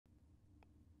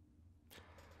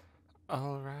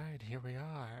Alright, here we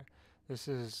are. This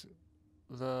is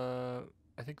the,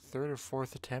 I think, third or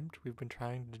fourth attempt we've been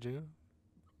trying to do.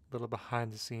 A little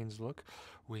behind the scenes look.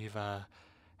 We've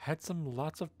had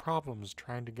lots of problems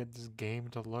trying to get this game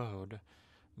to load.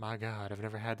 My god, I've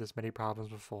never had this many problems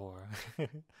before.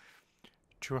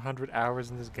 200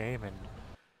 hours in this game and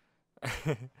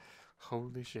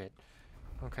holy shit.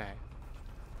 Okay.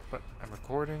 But I'm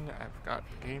recording, I've got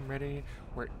the game ready,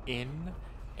 we're in,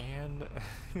 and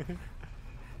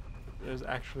there's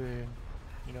actually,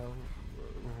 you know,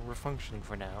 we're functioning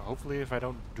for now. Hopefully if I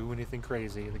don't do anything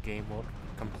crazy, the game won't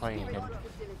complain and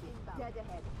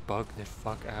bug the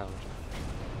fuck out.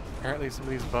 Apparently some of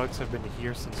these bugs have been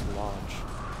here since launch,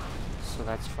 so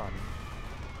that's fun.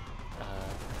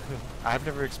 I've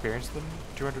never experienced them.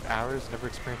 200 hours, never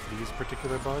experienced these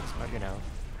particular bugs, but you know,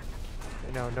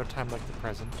 no time like the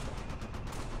present.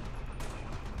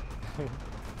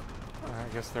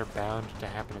 I guess they're bound to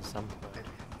happen at some point.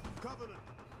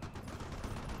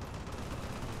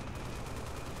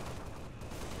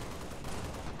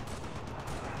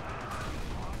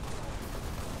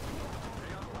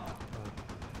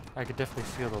 I could definitely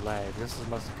feel the lag. Must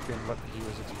have been what he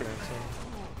was experiencing.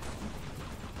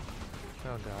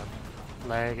 Oh god.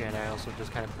 Lag, and I also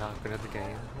just kind of not good at the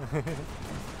game.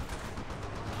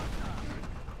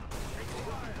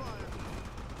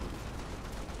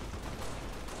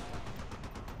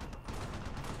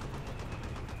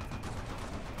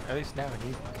 At least now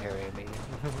he can carry me.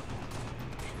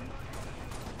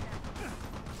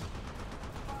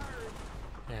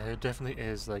 Yeah, it definitely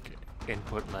is like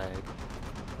input lag.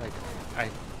 Like I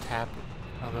tap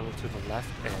a little to the left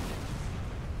and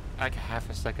like half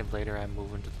a second later I'm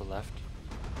moving to the left.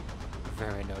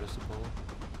 Very noticeable.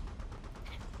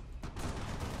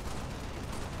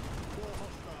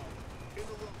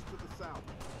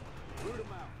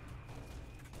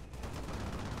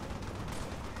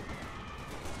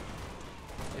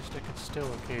 At least I can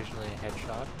still occasionally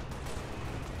headshot.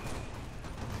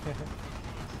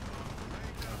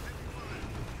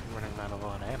 Running out of low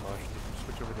on ammo, I should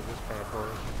switch over to this bad boy.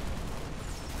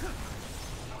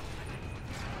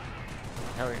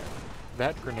 Hell yeah.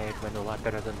 That grenade went a lot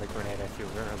better than the grenade I threw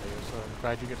earlier, so I'm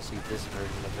glad you get to see this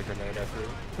version of the grenade I threw.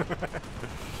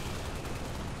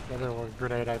 The other one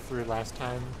grenade I threw last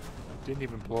time didn't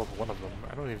even blow up one of them.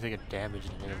 I don't even think it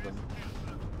damaged any of them.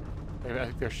 I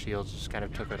think their shields just kind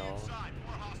of took it all.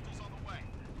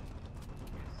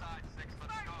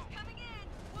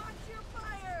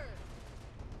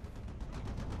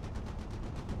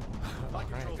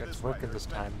 Alright, it's working this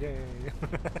time. Yay!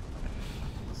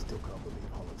 Still can't believe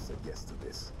Holland said yes to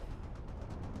this.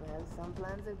 Well, some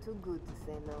plans are too good to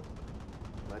say no.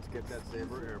 Let's get that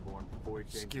saber airborne before we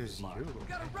change. Excuse you. We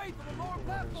got a raid from the lower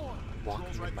platform.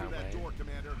 Walking in my way. Door,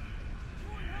 Commander.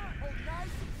 Hold nice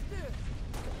and still.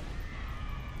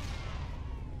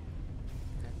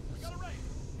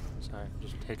 Sorry, I'm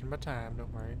just taking my time,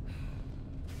 don't worry.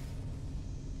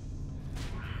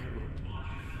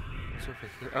 What's over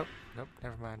here? Oh, nope,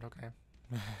 never mind, okay.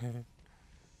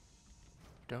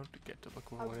 Don't get to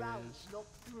look what it is.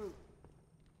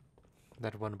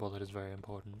 That one bullet is very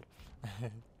important.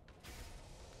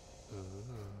 Ooh.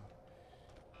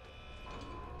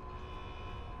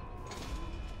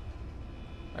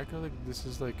 I feel like this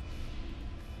is like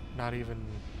not even,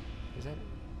 is that?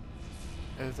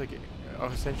 It's like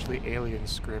essentially alien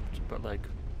script, but like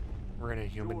we're in a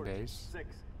human George, base.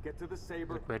 6. Get to the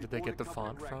saber. Like, where did they get the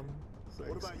font from?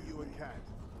 What about you and Cat?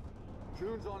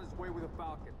 June's on his way with a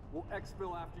Falcon. We'll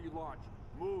exfil after you launch.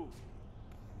 Move.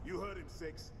 You heard him,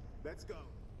 6. Let's go.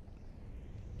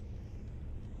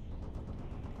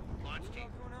 Launch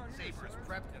team. Saber is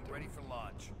prepped and ready for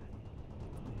launch.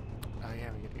 Oh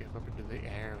yeah, we get to get up into the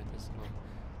air with this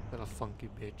little funky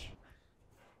bitch.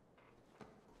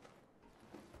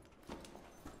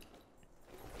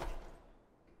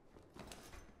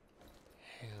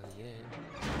 Hell yeah.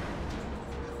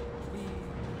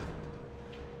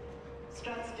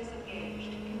 Struts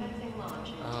disengaged. Commencing launch.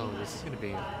 Oh, this is gonna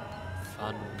be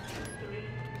fun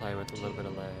to play with a little bit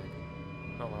of lag.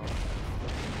 Oh well.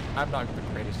 I'm not the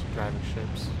greatest at driving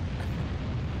ships.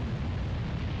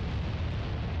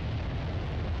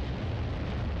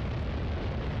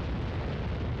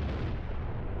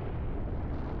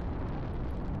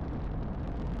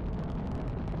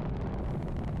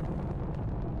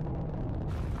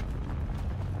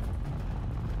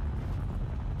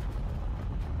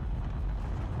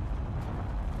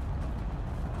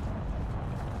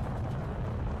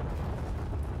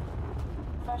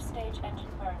 First stage engine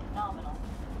burn nominal.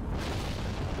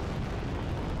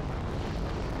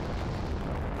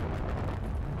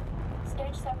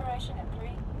 Stage separation in 3,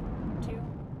 2,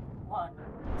 1.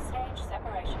 Stage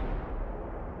separation.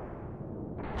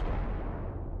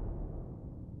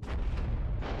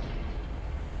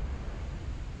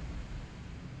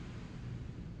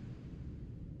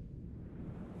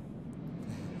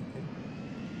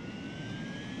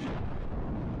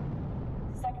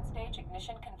 Second stage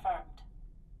ignition confirmed.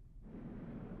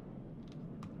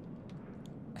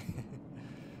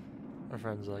 My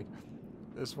friend's like,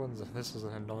 this is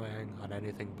annoying on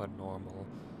anything but normal.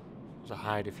 So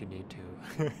hide if you need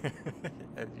to.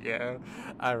 And yeah,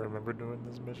 I remember doing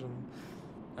this mission.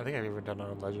 I think I've even done it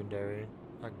on Legendary.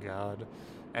 Oh god.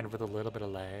 And with a little bit of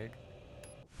lag.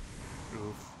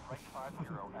 Oof.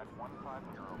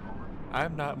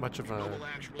 I'm not much of a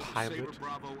pilot.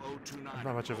 I'm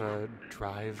not much of a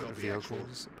drive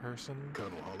vehicles person.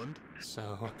 Colonel Holland?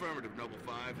 So Affirmative, Noble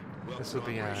 5. this will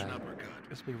be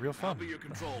real fun. I'll be your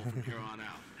control from here on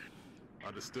out.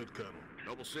 Understood, Colonel.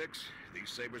 Noble 6, these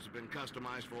sabers have been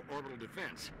customized for orbital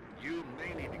defense. You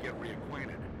may need to get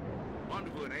reacquainted.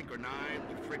 Rendezvous at Anchor 9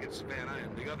 with Frigate Savannah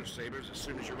and the other sabers as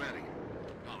soon as you're ready.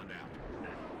 Holland out.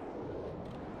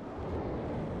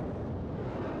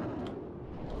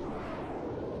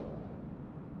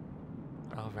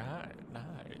 Alright,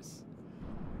 nice.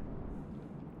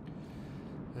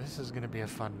 This is gonna be a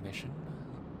fun mission.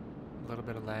 A little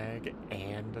bit of lag,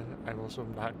 and I'm also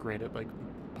not great at, like,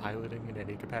 piloting in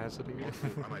any capacity.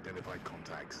 Unidentified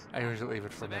contacts. I usually leave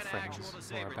it for my Savannah friends Actual to who are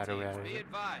Saber better teams. at Be it.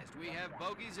 advised, we have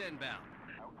bogies inbound.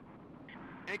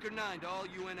 Anchor 9 to all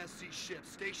UNSC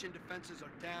ships. Station defenses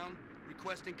are down.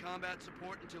 Requesting combat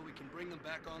support until we can bring them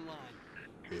back online.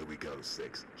 Here we go,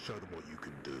 6. Show them what you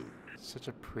can do. Such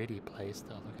a pretty place,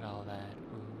 though. Look at all that.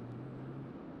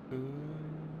 Ooh. Ooh.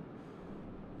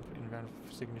 Inbound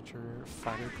signature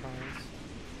fighter cars.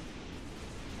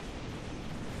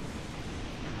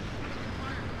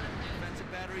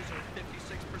 Defensive batteries are at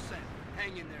 56%.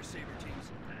 Hang in there, Saber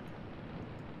teams.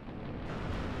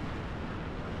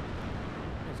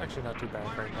 It's actually not too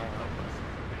bad right now.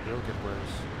 It will get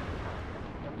worse.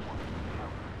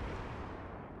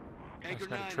 Anchor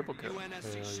got a 9, triple kill.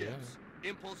 UNSC Hell ships.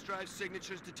 Impulse drive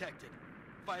signatures detected.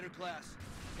 Fighter class.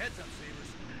 Heads up,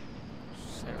 Sabers.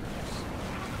 Sarah's.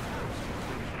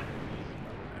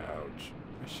 Ouch.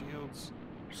 My shields.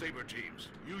 Saber teams,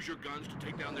 use your guns to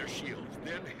take down their shields,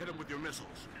 then hit them with your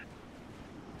missiles.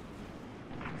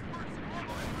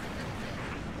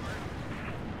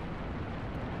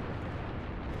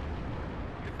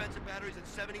 Defensive batteries at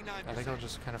 79%. I think I'll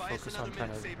just kind of Buy us focus on another trying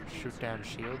minute, to Saber teams. shoot down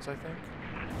shields, I think.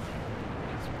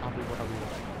 That's probably what I'll be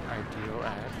ideal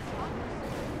at.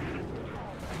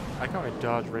 I like how I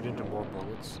dodge right into more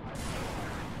bullets.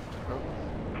 Oh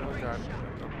god.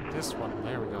 This one,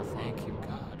 there we go, thank you,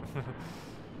 God.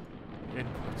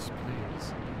 Inputs,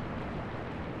 please.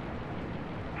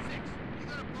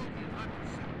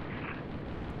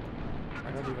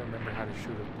 I don't even remember how to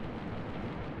shoot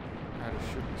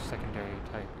a secondary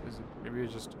type. Is it maybe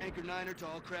it's just Anchor 9er to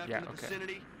all craft Yeah, in the okay.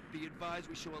 vicinity. Be advised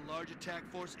we show a large attack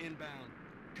force inbound.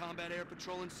 Combat air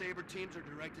patrol and Saber teams are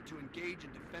directed to engage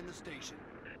and defend the station.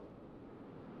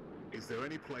 Is there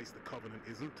any place the Covenant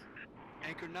isn't?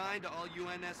 Anchor 9 to all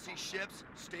UNSC ships.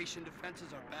 Station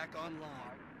defenses are back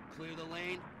online. Clear the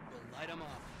lane. We'll light them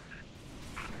up.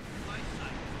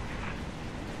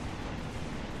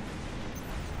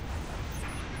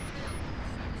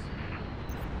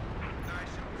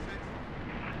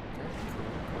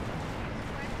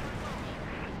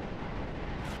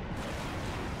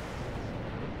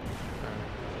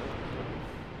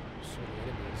 so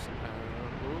many enemies.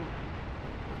 Ooh,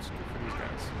 let's go for these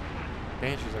guys.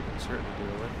 Banshees I can certainly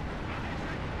deal with.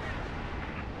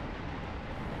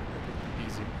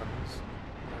 Easy ones.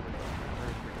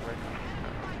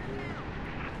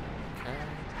 Okay.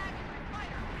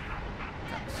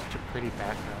 Got such a pretty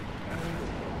background.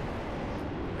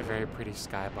 A very pretty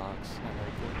skybox. I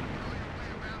like it.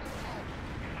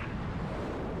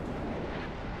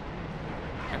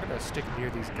 I'm gonna stick near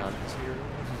these guns here.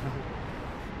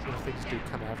 So if things do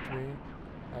come after me,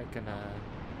 I can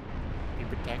be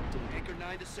protected. Anchor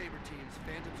 9 to Saber teams.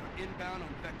 Phantoms are inbound on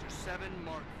Vector 7,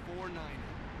 Mark 49.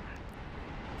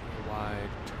 A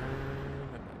wide turn,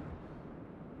 and then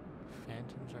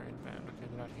Phantoms are inbound. Okay,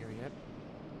 they're not here yet.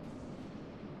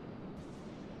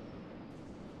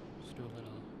 Let's do a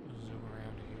little zoom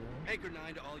around here. Anchor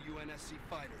 9 to all UNSC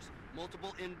fighters.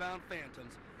 Multiple inbound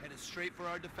Phantoms headed straight for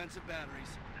our defensive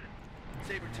batteries.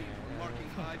 Saber team, we're marking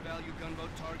high-value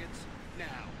gunboat targets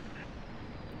now.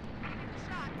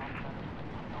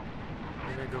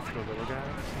 We're gonna go for the little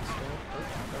guys instead.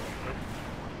 Oh.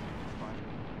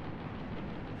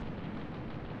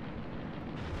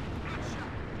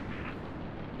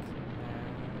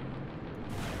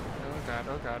 god,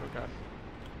 oh god, oh god.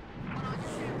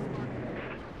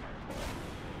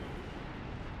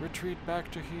 Retreat back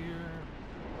to here.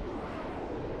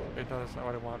 Wait, no, that's not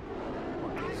what I want.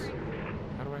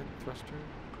 How do I thrust her?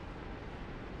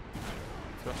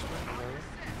 Thrust her? Hello?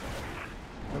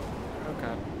 Nope. Oh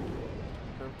god.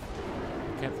 Nope.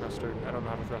 I can't thrust her. I don't know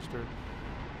how to thrust her.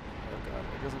 Oh god.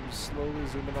 I guess I'm slowly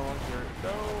zooming along here.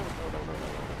 No! No, no, no, no,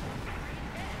 no.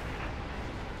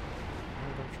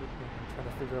 Oh, don't shoot me. I'm trying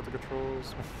to figure out the controls.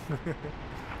 I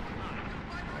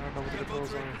don't know what the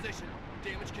controls are.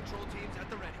 Damage control teams at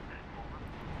the ready.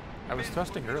 I was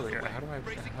thrusting earlier. How do I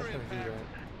do that?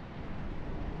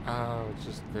 Oh, it's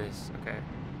just this. Okay.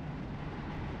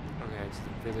 Okay, it's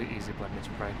the really easy button. It's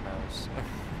right mouse.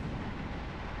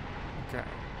 Okay.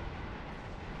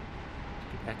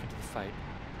 Get back into the fight.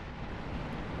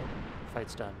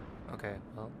 Fight's done. Okay,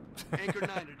 well. Anchor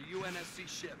 9er to UNSC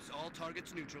ships. All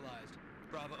targets neutralized.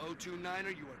 Bravo 029er,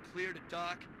 you are clear to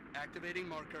dock. Activating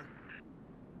marker.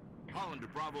 Holland to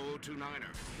Bravo 029er.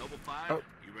 Noble 5, Oh.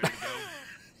 you ready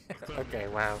to go? Okay,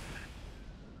 wow.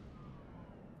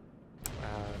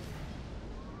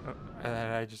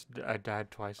 And I died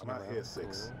twice in I'm a out row. here,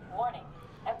 6. Warning.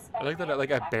 I like that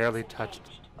I barely touched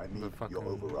I the need your fucking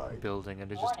override. building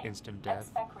and it's just Warning. instant death.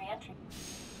 Spec reentry.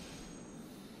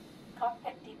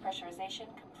 Cockpit depressurization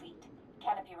complete.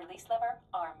 Canopy release lever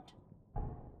armed.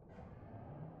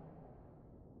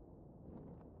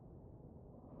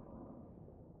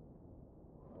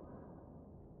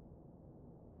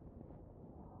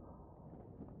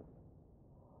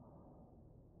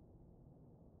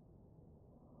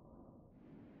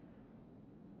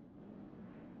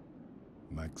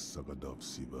 Max Sagadov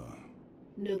Siva.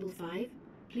 Noble 5,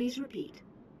 please repeat.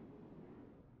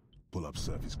 Pull up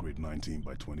surface grid 19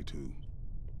 by 22.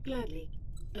 Gladly.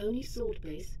 Only sword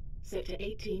base, sector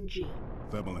 18G.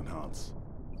 Thermal enhance.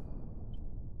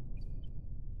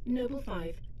 Noble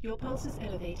 5, your pulse is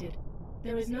elevated.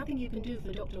 There is nothing you can do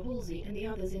for Dr. Halsey and the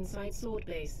others inside sword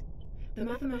base. The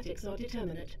mathematics are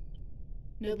determinate.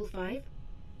 Noble 5?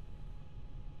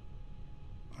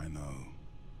 I know.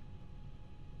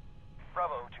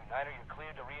 Bravo 2-9er, you're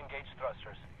cleared to re-engage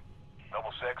thrusters.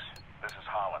 Noble 6, this is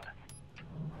Holland.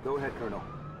 Go ahead, Colonel.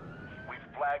 We've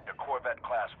flagged a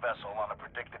Corvette-class vessel on a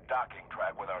predicted docking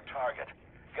track with our target.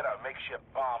 Get our makeshift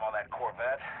bomb on that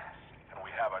Corvette, and we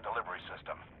have our delivery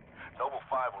system. Noble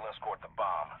 5 will escort the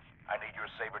bomb. I need your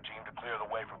Saber team to clear the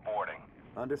way for boarding.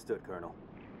 Understood, Colonel.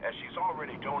 As she's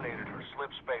already donated her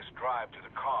slip space drive to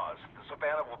the cause, the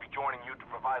Savannah will be joining you to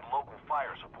provide local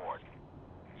fire support.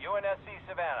 UNSC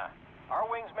Savannah. Our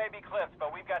wings may be clipped,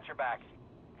 but we've got your back.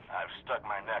 I've stuck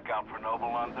my neck out for Noble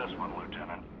on this one,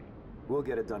 Lieutenant. We'll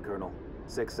get it done, Colonel.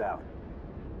 6 out.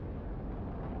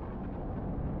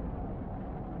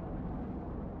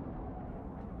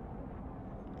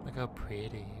 Look how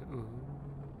pretty. Ooh.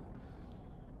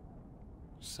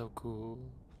 So cool.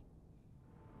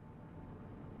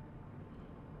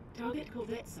 Target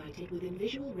Corvette sighted within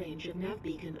visual range of nav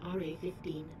beacon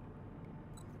RA-15.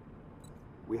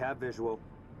 We have visual.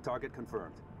 Target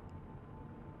confirmed.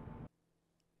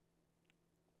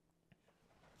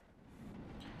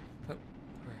 Oh,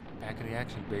 we're back in the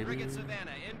action, baby. Frigate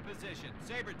Savannah in position.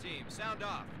 Saber team, sound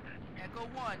off. Echo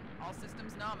 1, all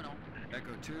systems nominal.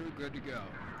 Echo 2, good to go.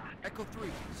 Echo 3,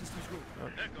 systems go.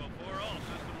 Echo 4, all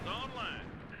systems online.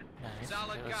 Nice.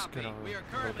 Solid Okay, let's copy. get We are a little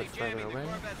currently bit further jamming the away.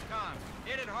 Corvette's comms.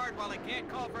 Hit it hard while it can't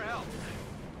call for help.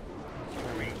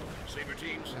 Green, Saber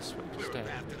teams, This way, clear stay. a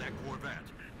path to that Corvette.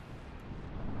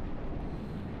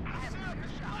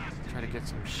 Try to get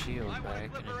some shield I want to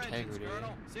back clip and her engines, integrity.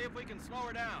 Colonel. See if we can slow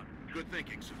her down. Good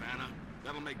thinking, Savannah.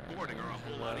 That'll make boarding her a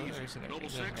whole lot hello, easier. there's an Noble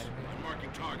 6, enemy. I'm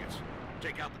marking targets.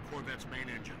 Take out the Corvette's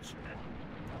main engines.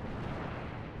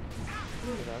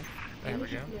 There we go.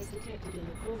 Energy flows detected in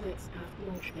the Corvette's aft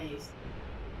launch bays.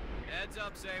 Heads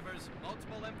up, Sabers.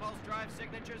 Multiple impulse drive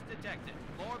signatures detected.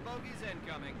 4 bogies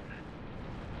incoming.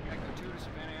 Echo 2 to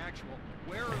Savannah Actual.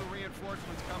 Where are the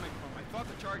reinforcements coming from? I thought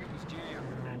the target was jammed.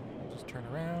 Just turn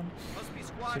around. Must be As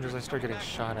soon as I squadrons start coming getting back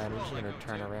shot from at, I'm just patrol, gonna Echo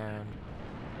turn 2. around.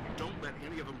 Don't let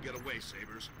any of them get away,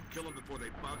 Sabers. Kill them before they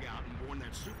bug out and warn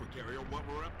that super carrier what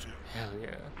we're up to. Hell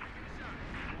yeah.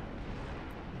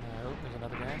 No, there's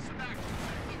another guy.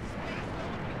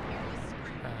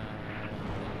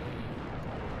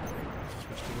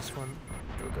 Switch to this one.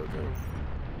 Go, go, go.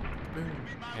 Boom.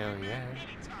 Hell yeah.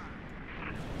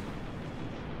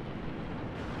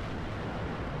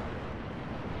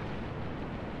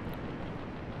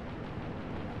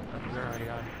 Oh, we're already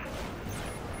on.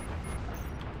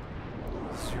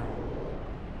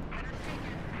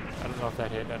 I don't know if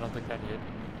that hit. I don't think that hit.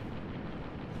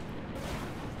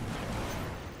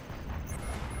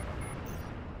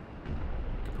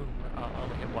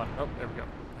 Oh, there we go.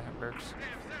 That works.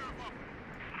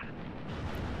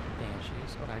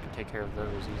 Banshees. Oh, I can take care of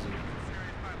those easy.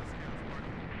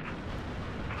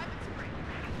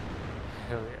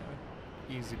 Hell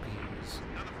yeah. Easy peas.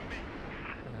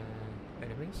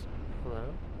 Enemies?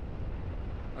 Hello?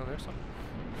 Oh, there's some.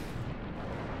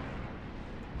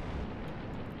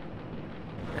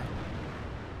 Oh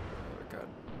my god.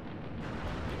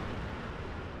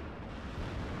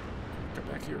 Come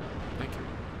back here. Thank you.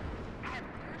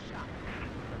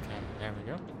 Okay, there we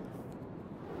go.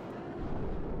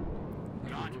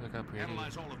 God, Look how pretty.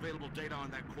 analyze all available data on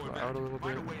that Go Corvette. out a little bit.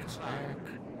 Find a way inside.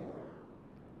 Back.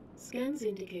 Scans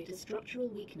indicate a structural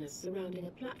weakness surrounding a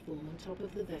platform on top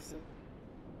of the vessel.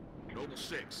 Noble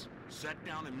 6, set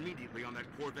down immediately on that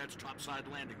Corvette's topside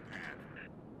landing pad.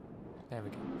 There we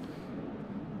go.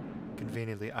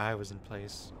 Conveniently, I was in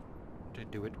place to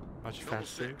do it much Noble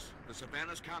faster. 6, the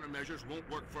Savannah's countermeasures won't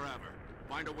work forever.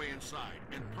 Find a way inside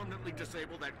and permanently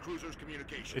disable that cruiser's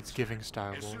communications. It's giving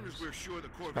Star Wars. As soon as we're sure the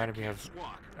Reminded Corvette me can't of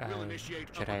squawk, we'll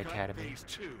initiate Jedi uppercut Academy. phase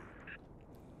 2.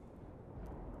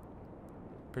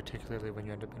 Particularly when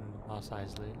you end up in Mos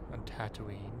Eisley on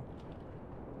Tatooine.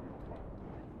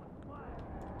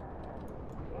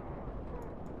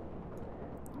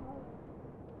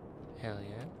 Hell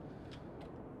yeah.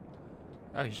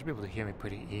 Oh, you should be able to hear me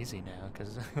pretty easy now,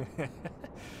 because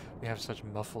we have such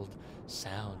muffled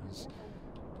sounds.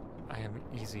 I am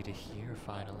easy to hear,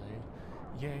 finally.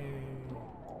 Yay!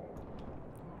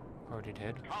 Already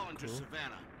dead. Holland to Cool.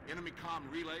 Savannah. Enemy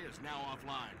comm relay is now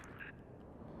offline.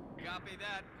 Copy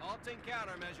that. Halting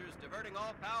countermeasures, diverting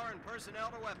all power and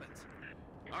personnel to weapons.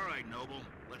 All right, Noble.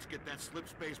 Let's get that slip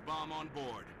space bomb on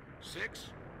board. 6,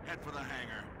 head for the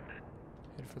hangar.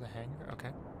 Head for the hangar?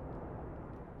 Okay.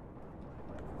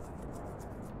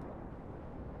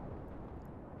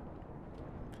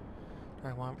 Do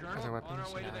I want Colonel, other weapons? on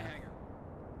our way to the Nah. hangar.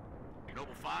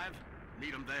 Noble 5,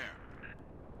 meet him there.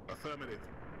 Affirmative.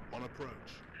 On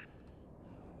approach.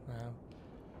 Well.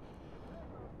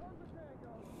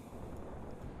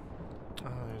 Oh,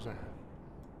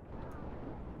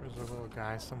 there's a little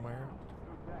guy somewhere.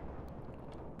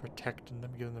 Protecting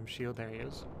them, giving them shield. There he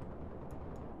is.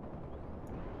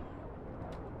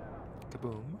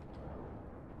 Kaboom.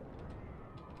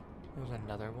 There's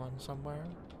another one somewhere.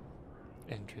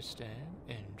 Interesting.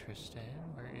 Interesting.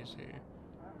 Where is he?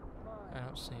 I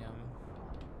don't see him.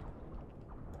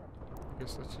 I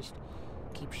guess let's just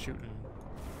keep shooting.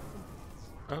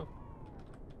 Oh.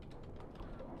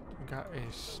 We got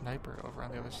a sniper over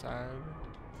on the other side.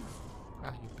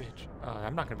 Ah, you bitch. Oh,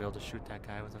 I'm not gonna be able to shoot that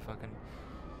guy with a fucking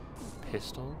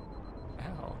pistol.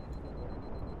 Ow.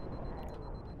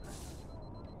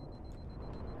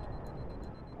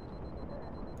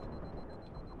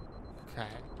 Okay.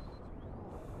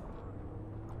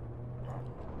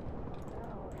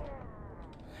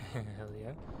 Hell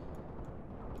yeah.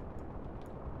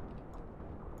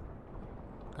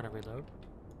 Gotta reload.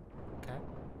 Okay.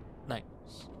 Nice.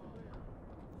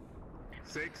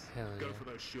 6, Hell go yeah. for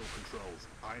those shield controls.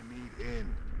 I need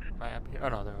in. Right up here. Oh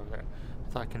no, they're over there. I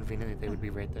thought conveniently they would be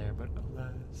right there, but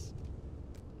alas.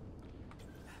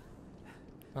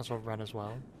 Might as well run as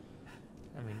well.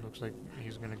 I mean, looks like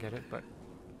he's gonna get it, but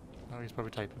oh, he's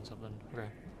probably typing something. Okay.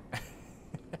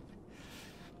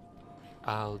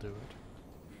 I'll do it.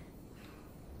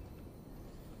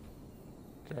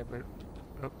 Okay, but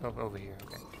oh, over here.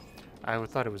 Okay. I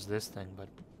thought it was this thing, but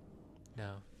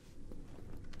no.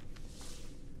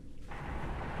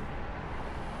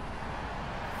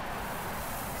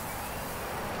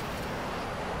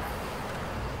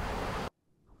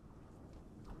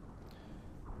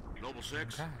 Noble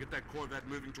 6, Okay. get that Corvette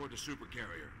moving toward the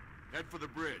supercarrier. Head for the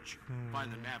bridge.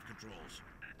 Find the nav controls.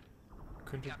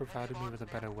 Couldn't you provided me with a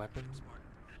better weapon?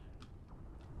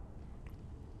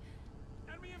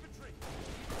 Enemy infantry!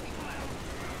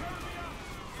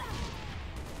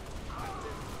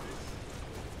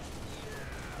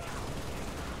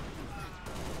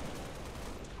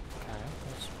 Okay,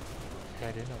 let's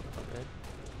head in a little bit.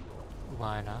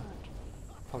 Why not?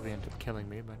 Probably end up killing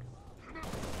me, but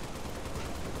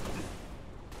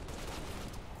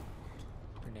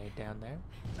grenade down there.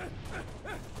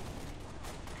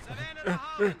 Savannah to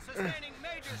Holland, sustaining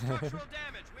major structural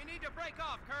damage. We need to break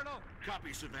off, Colonel.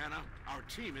 Copy, Savannah. Our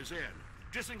team is in.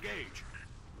 Disengage.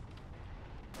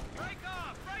 Break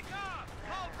off! Break off!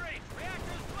 Hull breach!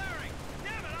 Reactors flaring!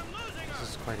 Damn it, I'm losing her! This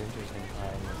is quite interesting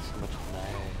playing with so much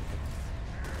lag.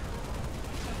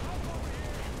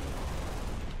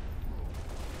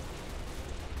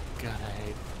 God, I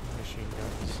hate machine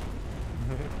guns.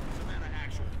 Savannah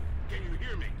actual. Can you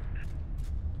hear me?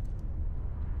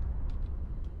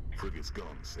 Frigate's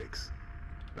gone, 6.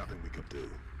 Nothing we can do.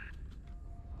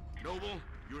 Noble,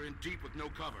 you're in deep with no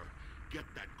cover. Get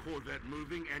that Corvette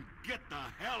moving and get the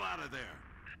hell out of there.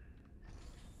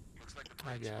 Looks like the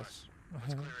I plane's guess. close.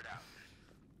 Let's clear it out.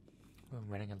 I'm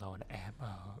running low on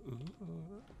ammo. Ooh.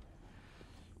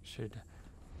 Should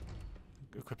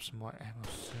equip some more ammo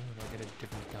soon or get a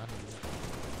different gun.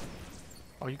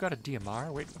 Oh, you got a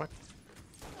DMR? Wait, what?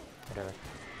 Whatever.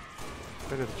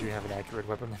 Better that you have an accurate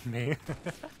weapon than me.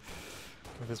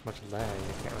 With this much lag,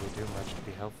 I can't really do much to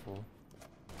be helpful.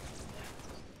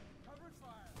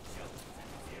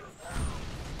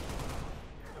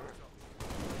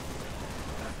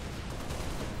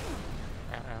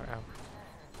 Ow, ow, ow.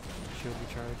 Shield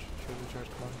recharge,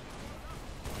 come on.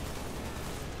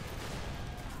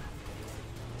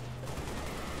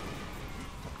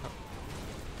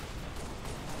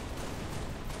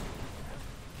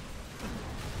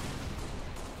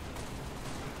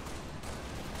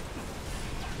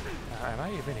 Am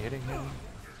I even hitting him?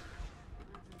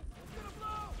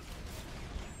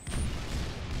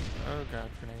 Oh god,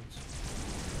 grenades.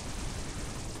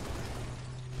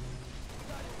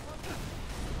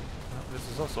 Oh, this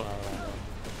is also our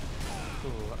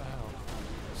ooh, ow.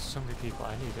 So many people.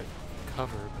 I need it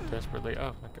covered desperately.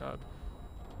 Oh my god.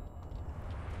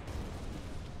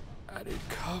 I need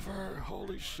cover.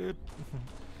 Holy shit.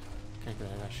 Okay, good.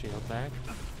 I got shield back.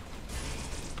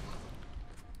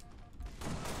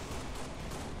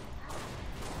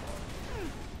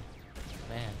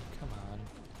 Man, come on.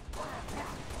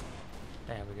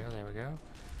 There we go, there we go.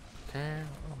 Okay.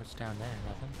 Oh, it's down there,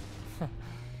 nothing.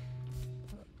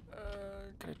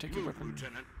 Can I take your Move, weapon?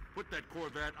 Lieutenant. Put that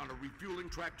Corvette on a refueling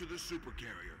track to the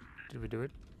supercarrier. Did we do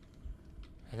it?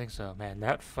 I think so. Man,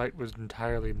 that fight was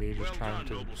entirely me just Well trying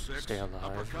done, Noble to 6. stay alive.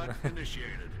 Uppercut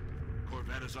initiated.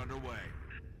 Corvette is underway.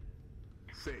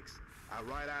 6. Our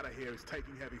ride out of here is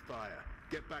taking heavy fire.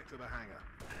 Get back to the hangar.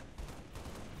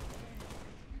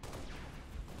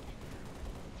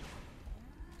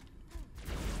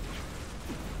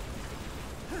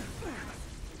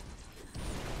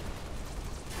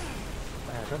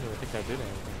 I don't even think I did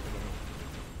anything for them.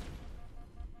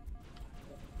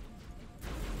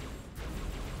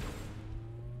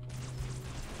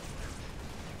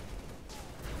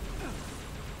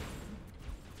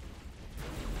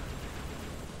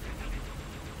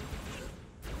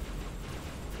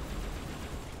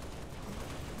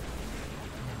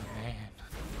 Oh, man.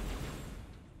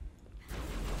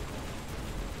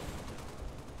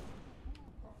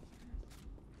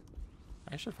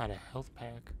 I should find a health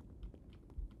pack.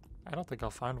 I don't think I'll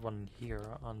find one here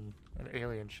on an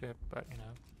alien ship, but you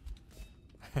know.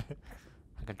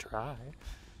 I can try.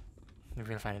 We're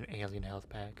gonna find an alien health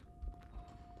pack.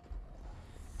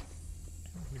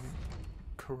 Maybe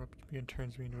corrupts me and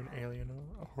turns me into an alien,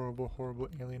 a horrible, horrible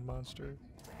alien monster.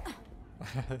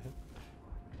 At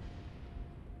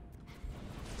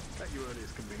your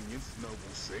earliest convenience, Noble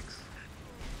 6.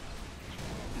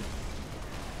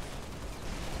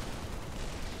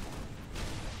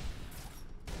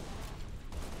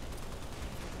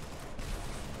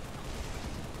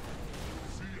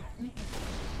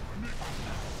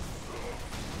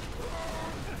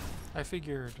 I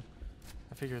figured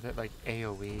that like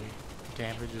AoE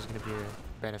damage is gonna be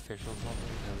beneficial for me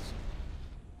because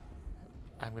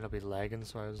I'm gonna be lagging,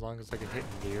 so as long as I can hit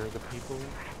near the people,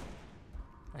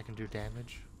 I can do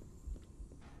damage.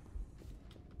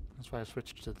 That's why I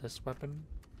switched to this weapon,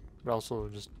 but also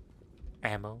just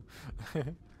ammo.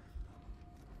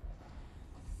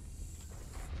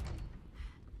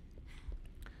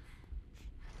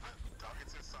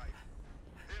 Targets in sight.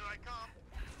 Here I come.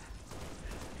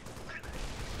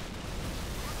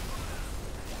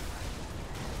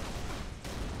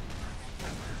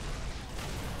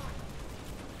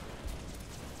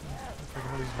 I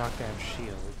can always knock down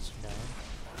shields, you know.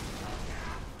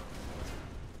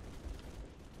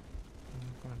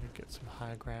 I'm going to get some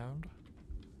high ground.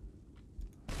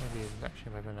 Maybe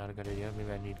actually maybe not a good idea.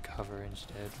 Maybe I need cover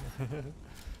instead. Good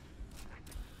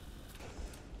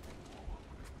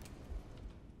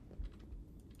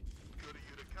of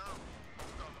you to come.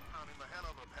 Start pounding the hell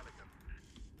out of a pelican.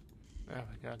 Oh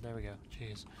my god, there we go.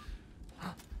 Jeez.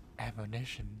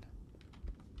 Ammunition.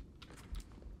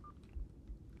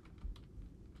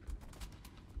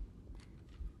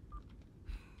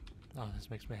 Oh, this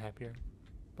makes me happier.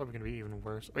 Probably gonna be even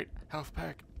worse. Wait, health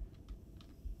pack!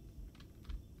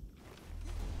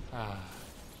 Ah.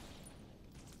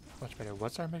 Much better.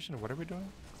 What's our mission? What are we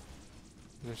doing?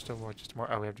 There's still more, just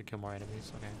more. Oh, we have to kill more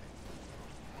enemies. Okay.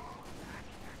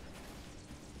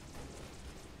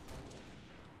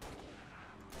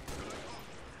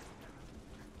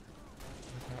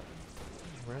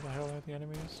 Where the hell are the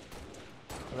enemies?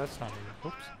 Oh, that's not me.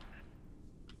 Oops.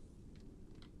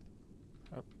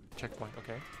 checkpoint,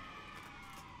 okay.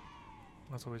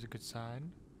 That's always a good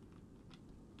sign.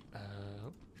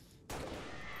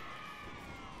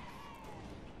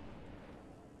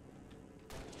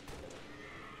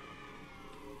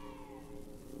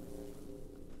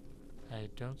 I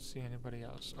don't see anybody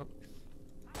else. Oh.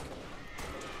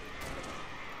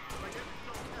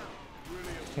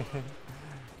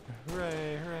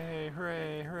 Hooray, hooray,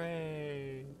 hooray,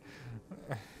 hooray!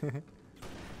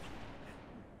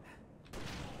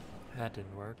 That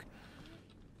didn't work.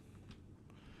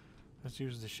 Let's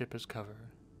use the ship as cover.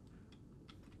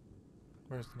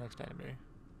 Where's the next enemy?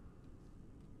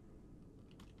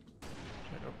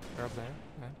 Wait, oh, they're up there.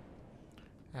 Okay.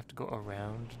 I have to go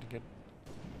around to get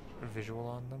a visual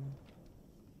on them.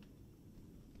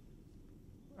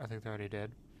 I think they're already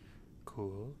dead.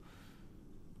 Cool.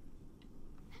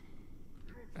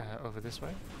 Over this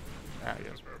way? Ah,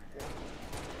 yes.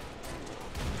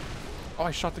 Oh,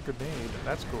 I shot the grenade.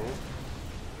 That's cool.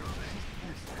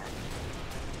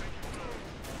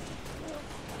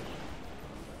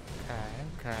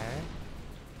 Okay.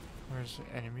 Where's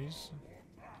the enemies?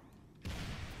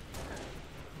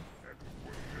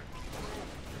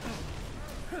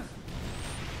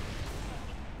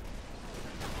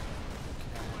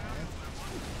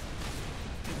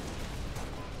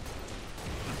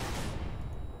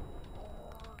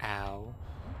 Ow.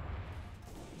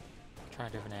 Try a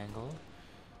different angle.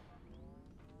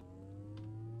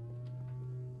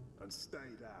 And stay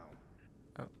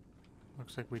down. Oh,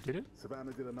 looks like we did it.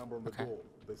 Savannah did a number on the door.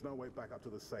 There's no way back up to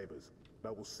the Sabres.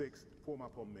 Noble 6, form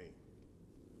up on me.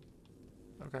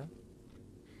 Okay.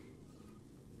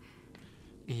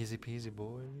 Easy peasy,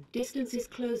 boy. Distance is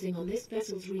closing on this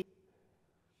vessel's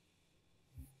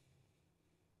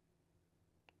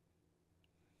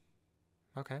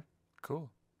Okay, cool.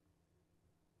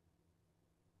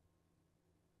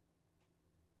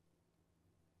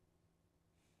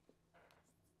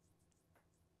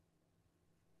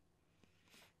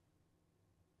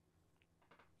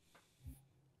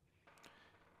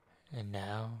 And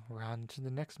now we're on to the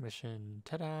next mission.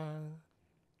 Ta-da!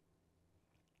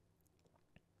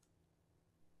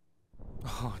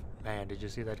 Oh man, did you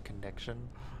see that connection?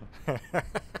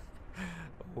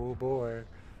 Oh boy.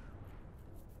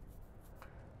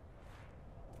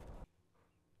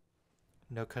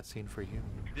 No cutscene for you.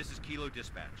 This is Kilo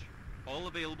Dispatch. All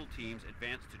available teams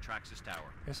advance to Traxxas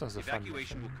Tower. This was a fun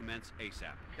Evacuation mission. will commence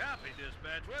ASAP. Copy,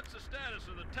 dispatch. What's the status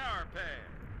of the tower pad?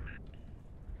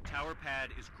 Tower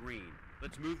pad is green.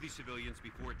 Let's move these civilians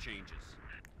before it changes.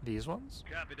 These ones?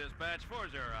 Copy, dispatch.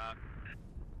 4-0 out.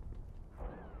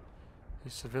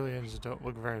 These civilians don't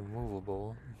look very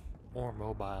movable or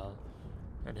mobile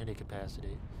in any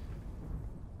capacity.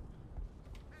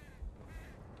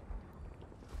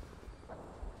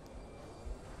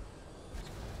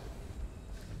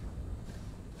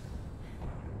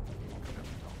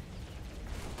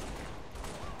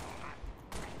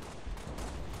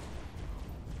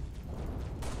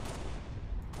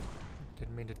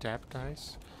 Didn't mean to tap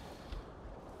dice.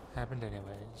 Happened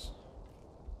anyways.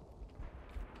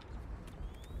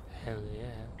 Hell yeah.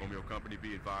 Romeo Company,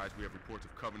 be advised, we have reports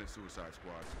of Covenant suicide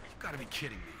squads. You gotta be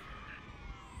kidding me.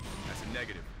 That's a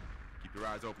negative. Keep your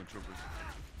eyes open, troopers.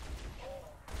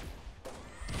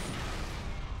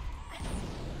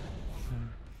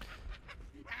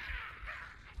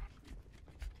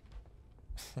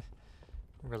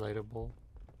 Relatable.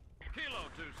 Kilo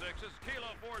 2-6, this is Kilo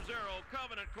 4-0.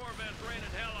 Covenant Corvettes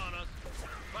raining hell on us.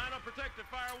 Final protective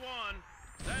fire 1.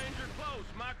 Danger close.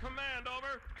 My command,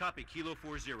 over. Copy, Kilo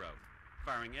 4-0.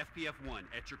 Firing FPF-1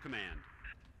 at your command.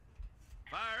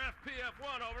 Fire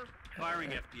FPF-1, over. Firing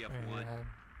FPF-1.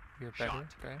 You're better? Shot.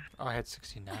 Okay. Oh, I had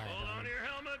 69. Hold on to your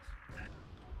helmets.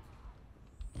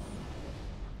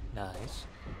 Nice.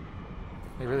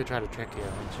 They really try to trick you.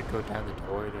 Once you go down the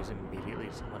door, there's immediately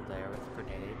someone there with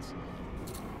grenades.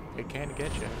 They can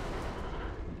get you.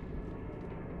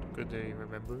 Good that he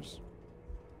remembers.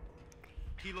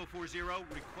 Kilo 4-0,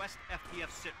 request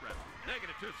FPF sit rep.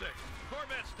 Negative 2-6.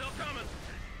 Corvette's still coming.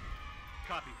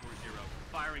 Copy 4-0.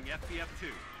 Firing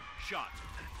FPF-2. Shot.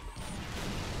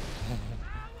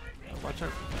 Watch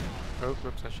out. Oh,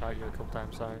 whoops, I shot you a couple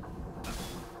times, sorry.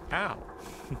 Ow!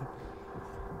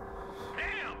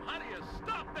 Damn! How do you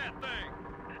stop that thing?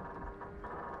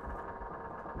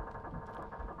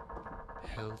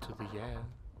 Hell to the yeah.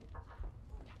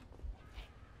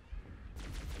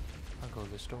 I'll go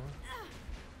this door.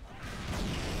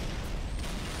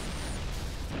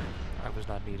 I was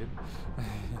not needed.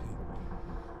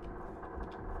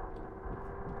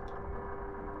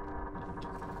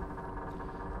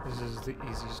 This is the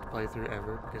easiest playthrough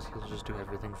ever because he'll just do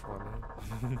everything for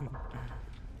me.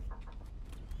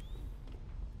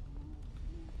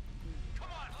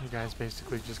 You guys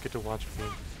basically just get to watch me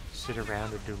sit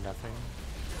around and do nothing.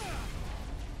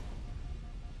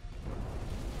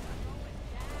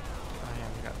 Oh yeah,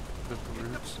 we got the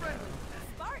brutes. Spartan?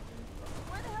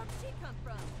 Where the hell did she come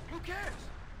from? Who cares?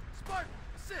 Spartan,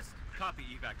 assist! Copy,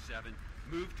 evac 7.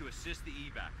 Move to assist the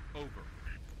evac. Over.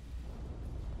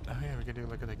 Oh yeah, we can do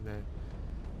like the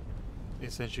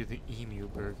essentially the emu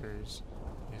burgers.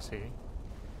 You see?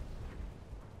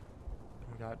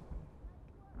 We got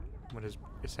what is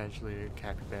essentially a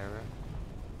capybara.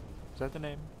 Is that the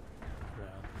name?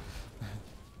 Yeah.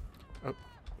 Oh.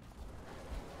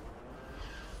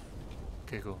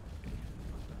 Okay, cool.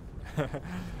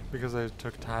 Because I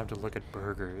took time to look at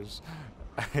burgers,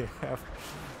 it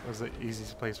was the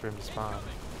easiest place for him to spawn.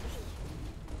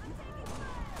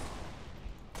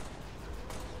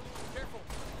 Careful.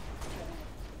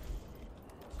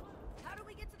 How do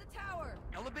we get to the tower?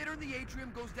 Elevator in the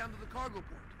atrium goes down to the cargo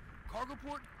port. Cargo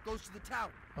port goes to the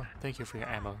tower. Oh, thank you for your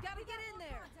ammo. Gotta get in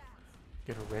there.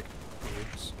 Get a wrecked,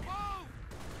 dudes. Whoa!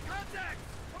 Contact!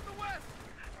 From the west!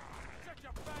 Shut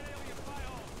your fat alien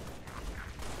butthole!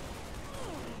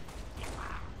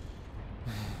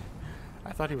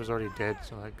 I thought he was already dead,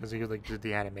 so like, cause he like did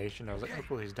the animation, I was like, oh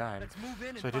cool, he's dying. Let's move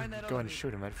in So I and find didn't that go and elevator.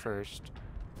 shoot him at first,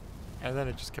 and then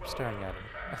it just kept staring at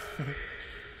him.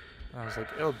 I was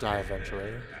like, he'll die eventually.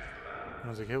 And I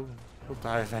was like, he'll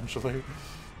die eventually.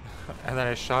 And then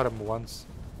I shot him once,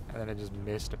 and then I just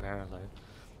missed apparently.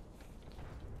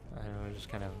 I don't know, just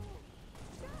kind of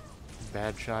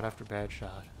bad shot after bad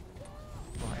shot.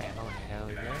 More ammo,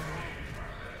 hell yeah.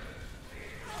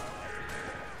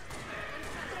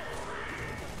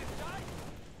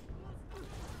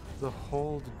 The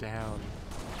hold down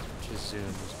to zoom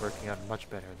is working out much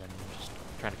better than just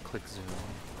trying to click zoom.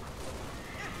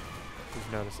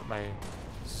 You've noticed that my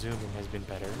zooming has been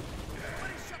better.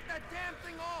 Somebody shut that damn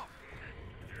thing off!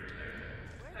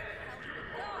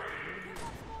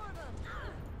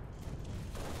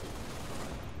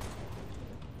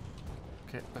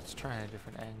 Okay, let's try a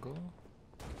different angle.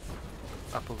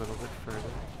 Up a little bit further.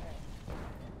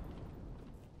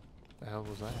 The hell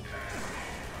was that?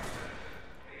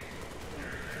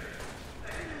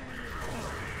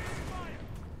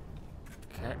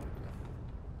 Okay.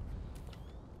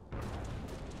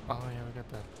 Oh yeah, we got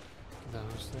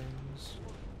those things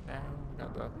now. We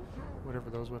got the whatever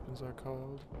those weapons are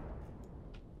called.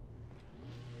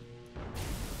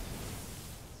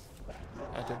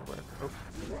 That didn't work. Oh.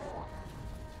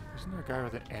 Isn't there a guy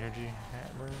with an energy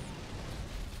hammer?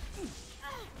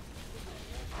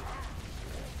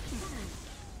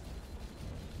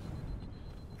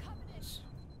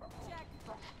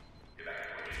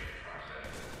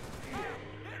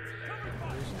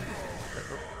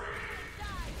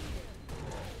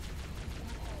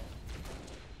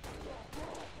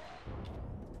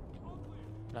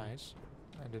 Nice.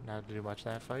 I didn't have to do much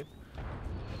that fight.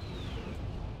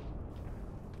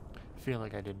 Feel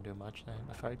like I didn't do much in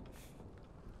the fight.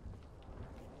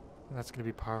 And that's gonna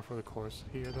be par for the course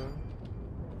here, though.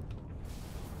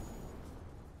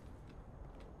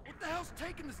 What the hell's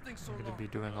taking this thing so I'm long? gonna be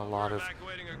doing a lot of,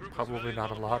 Evacuating a group of probably civilians not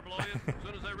a on the lot. floor below you. As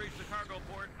soon as I reach the cargo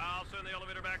port, I'll send the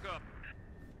elevator back up.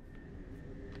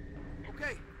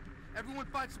 Okay, everyone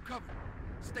find some cover.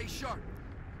 Stay sharp.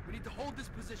 We need to hold this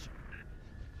position.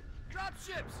 Drop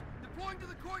ships! Deploying to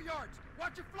the courtyards!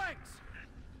 Watch your flanks!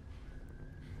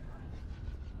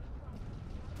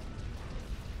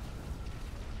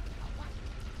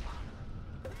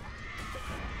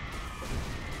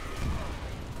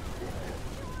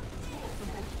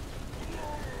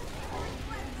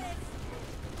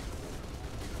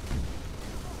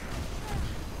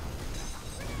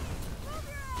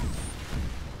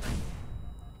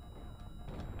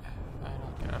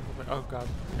 Oh god,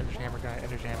 energy hammer guy,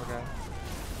 energy hammer guy.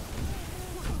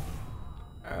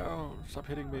 Oh, stop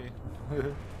hitting me.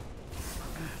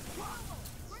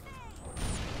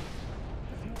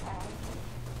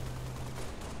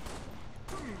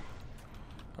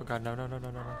 Oh god, no, no, no, no,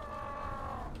 no, no.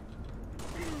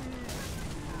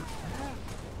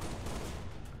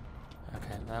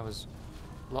 Okay, that was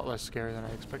a lot less scary than I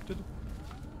expected.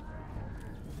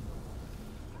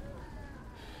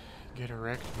 Get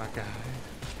wrecked, my guy.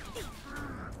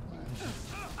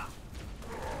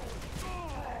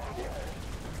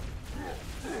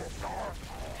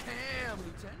 Damn,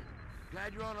 Lieutenant.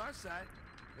 Glad you're on our side.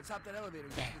 Let's hop that elevator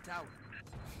and get to the tower.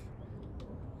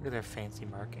 Look at their fancy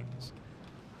markings.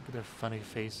 Look at their funny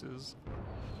faces.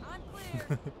 I'm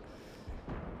clear.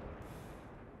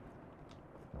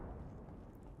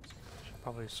 Should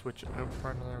probably switch it out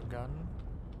for another gun.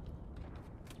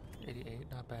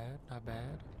 88, not bad, not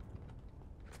bad.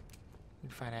 You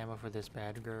can find ammo for this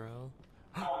bad girl.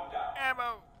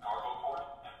 Ammo!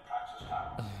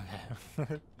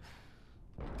 Okay.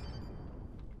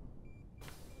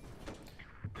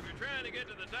 If you're trying to get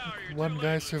to the tower, you're One too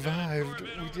guy late, Lieutenant. survived.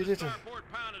 Corvette We over did the it. starport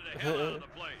pounded the hell out of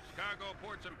the place. Cargo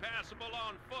port's impassable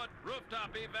on foot.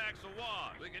 Rooftop evacs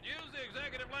awash. We could use the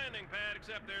executive landing pad,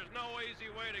 except there's no easy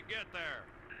way to get there.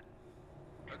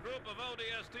 A group of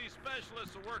ODST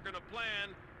specialists are working a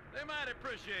plan. They might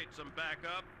appreciate some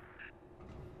backup.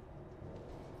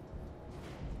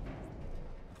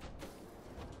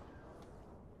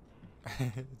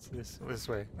 It's this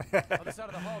way. Other side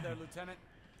of the hall there, Lieutenant.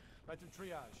 Right through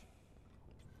triage.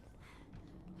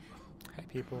 Hi,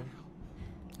 people.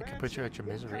 I can put you out your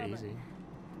misery easy.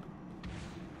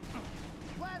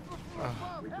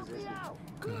 Oh,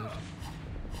 good.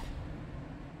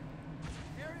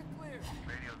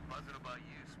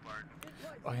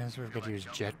 Oh yeah, so we're going to use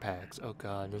jetpacks. Oh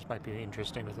god, this might be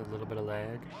interesting with a little bit of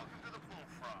lag.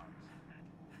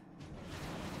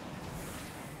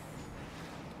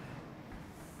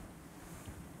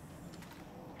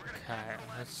 Okay,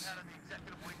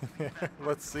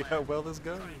 let's see how well this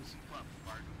goes.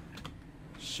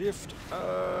 Shift.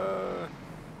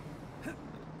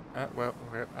 Well,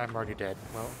 I'm already dead.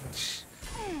 Well,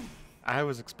 I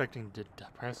was expecting to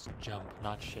press jump,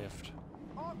 not shift.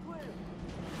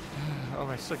 Oh,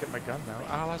 I still get my gun now.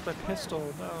 Oh, I lost my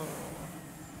pistol. No.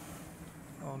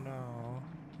 Oh no.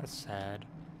 That's sad.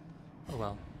 Oh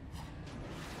well.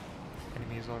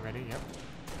 Enemies already? Yep.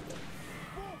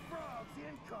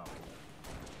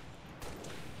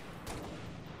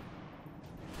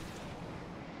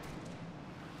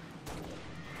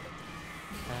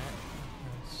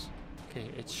 Okay,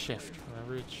 it's shift.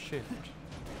 Remember, it's shift.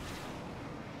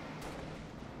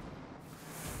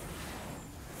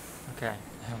 Okay,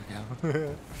 there we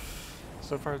go.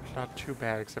 So far, not too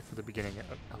bad, except for the beginning.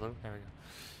 Hello? There we go.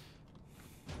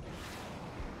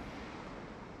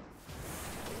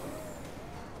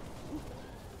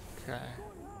 Okay.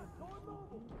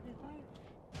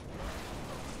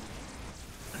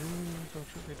 Don't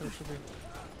shoot me, don't shoot me.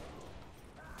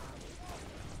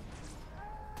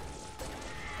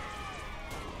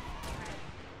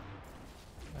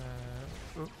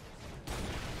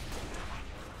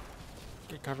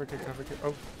 Get cover, get cover, get...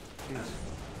 Oh, jeez.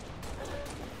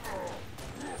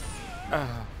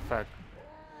 Ah, fuck.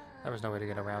 There was no way to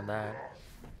get around that.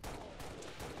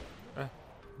 I'm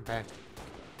back.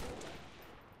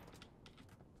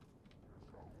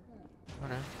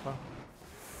 Okay, well.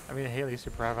 I mean, hey, at least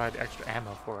you provide extra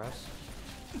ammo for us.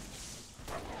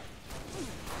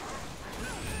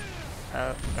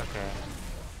 Okay.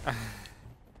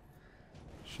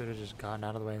 Should have just gotten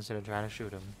out of the way instead of trying to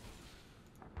shoot him.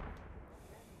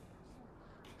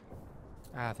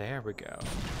 Ah, there we go.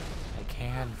 I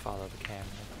can follow the camera.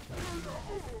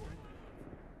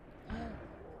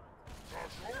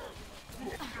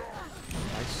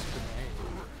 Nice grenade.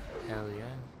 Hell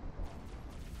yeah.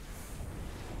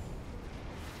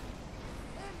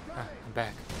 Ah, I'm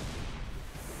back.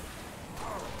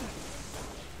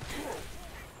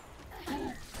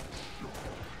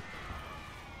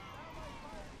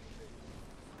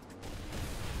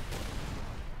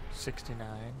 $69.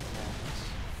 Nice.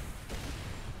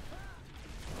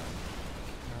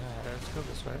 Let's go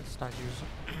this way. Let's not use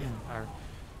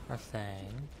our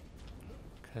thing,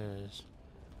 because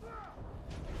I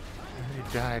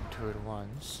already died to it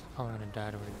once. I'm gonna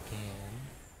die to it again.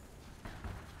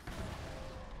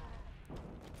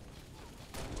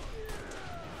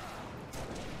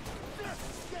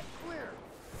 Get clear.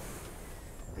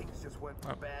 Things just went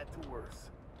from bad to worse.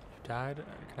 You died?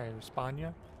 Can I respawn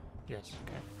you? Yes.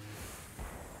 Okay.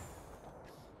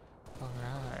 All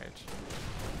right.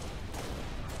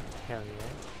 Hell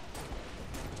yeah.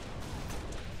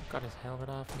 Got his helmet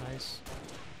off, nice.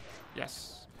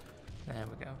 Yes. There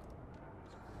we go.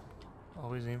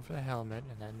 Always aim for the helmet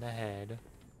and then the head.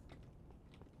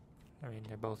 I mean,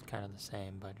 they're both kind of the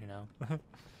same, but you know.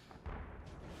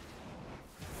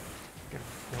 Get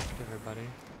flipped, everybody.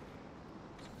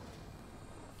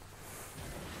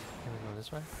 Can we go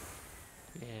this way?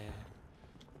 Yeah.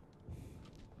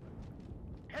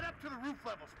 Head up to the roof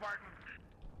level, Spartan.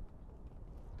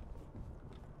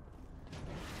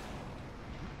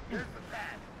 Here's the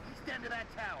pad. East end of that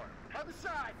tower. Other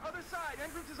side! Other side!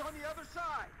 Entrance is on the other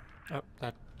side! Oh,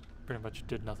 that pretty much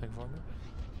did nothing for me.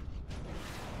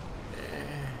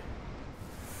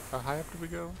 How high up did we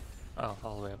go? Oh,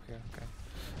 all the way up here, okay.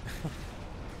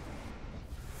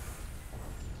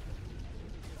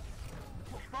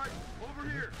 Spartan, over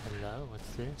here! Hello,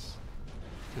 what's this?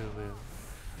 Boo-boo.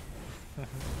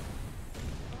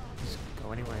 Just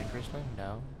go anywhere interesting?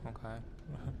 No? Okay.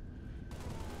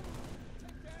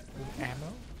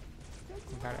 Ammo?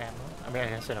 We got ammo? I mean, I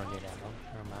guess I don't need ammo.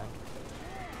 Never mind.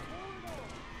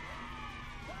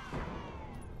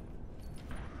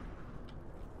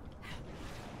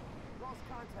 Lost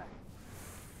contact.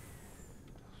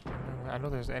 I know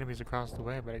there's enemies across the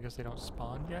way, but I guess they don't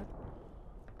spawn yet?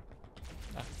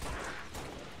 Ah.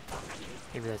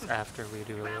 Maybe that's after we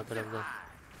do a little bit of the...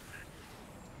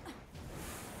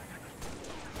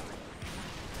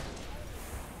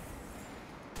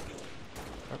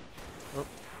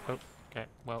 Oh, okay,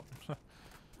 well.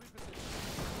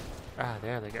 Ah,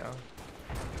 there they go.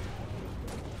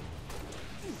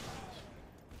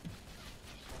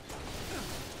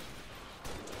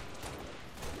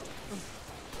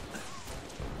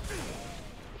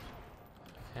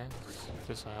 Okay,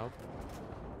 this help.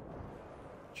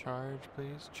 Charge,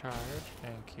 please. Charge.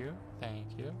 Thank you.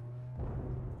 Thank you.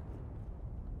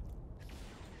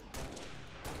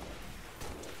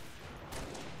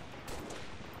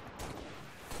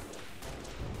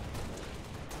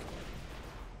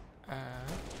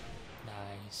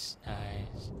 Nice,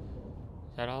 nice. Is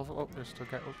that all? Oh, there's still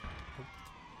got. Oh, oh.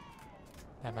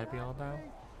 That might be all now.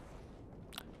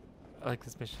 I like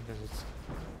this mission because it's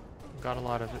got a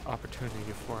lot of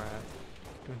opportunity for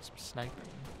doing some sniping.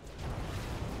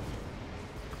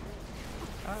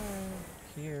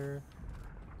 Here.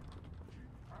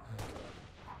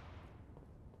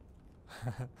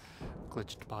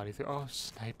 Glitched body through. Oh,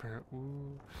 sniper.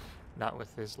 Ooh. Not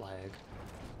with this lag.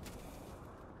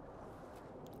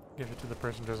 Give it to the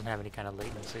person who doesn't have any kind of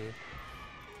latency.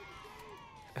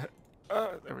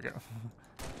 There we go.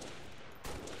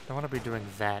 Don't want to be doing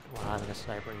that while I'm a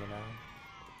sniper, you know.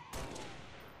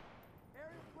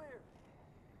 Area clear.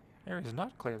 Area's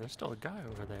not clear. There's still a guy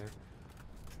over there.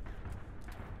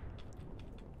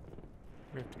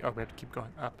 We have to, oh, we have to keep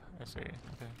going up. I see.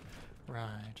 Okay.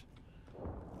 Right.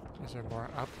 Is there more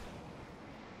up?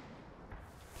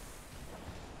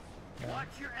 No?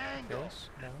 Watch your angle. Yes?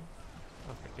 No?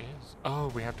 Okay, it is. Oh,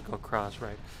 we have to go across,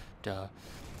 right. Duh.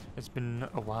 It's been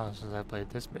a while since I played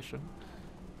this mission.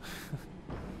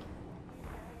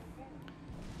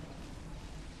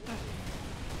 Ouch.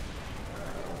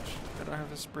 Did I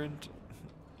have a sprint?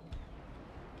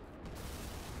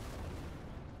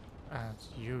 Ah, it's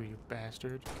you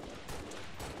bastard.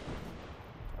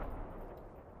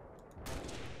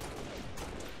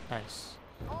 Nice.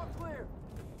 All clear.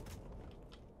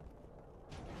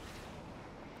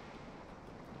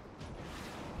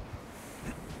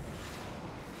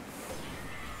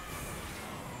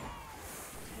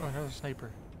 Oh, another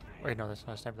sniper. Wait, no, that's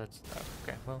not a sniper. That's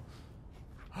okay. Well,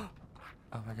 oh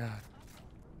my god,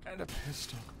 and a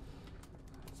pistol.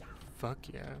 Fuck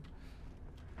yeah.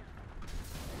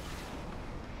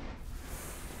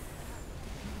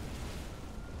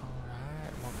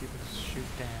 Alright, won't be able to shoot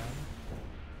down.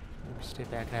 Maybe stay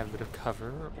back and have a bit of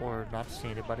cover, or not see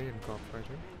anybody and go up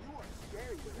further.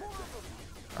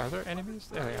 Are there enemies?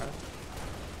 There they are.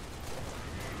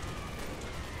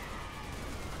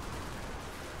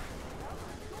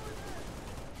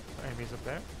 Enemies up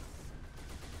there?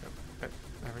 Yep.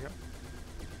 There we go.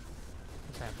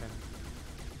 What's happening?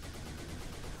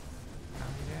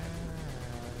 Oh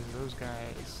yeah, those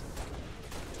guys.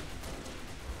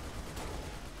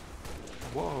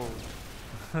 Whoa!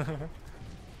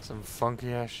 Some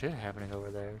funky ass shit happening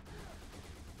over there.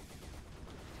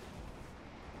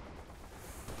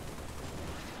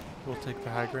 We'll take the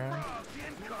high ground.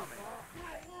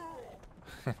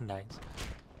 Nice.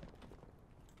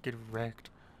 Get wrecked.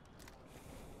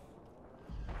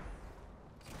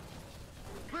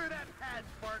 Clear that pad,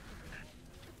 Spartan.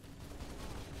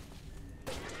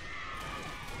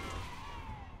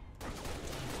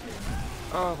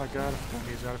 Oh my god,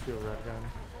 he's got a field red gun.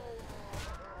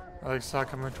 I like saw it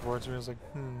coming towards me, I was like,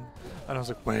 And I was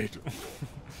like, wait.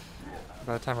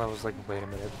 By the time I was like, wait a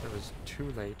minute, it was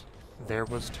too late. There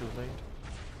was too late.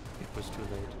 It was too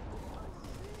late.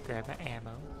 Grab the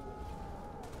ammo.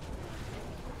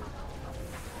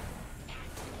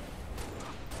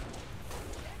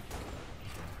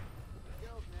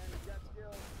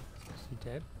 Is he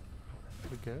dead?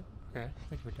 We good? Okay, I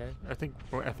think we're dead.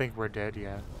 I think we're dead,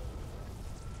 yeah.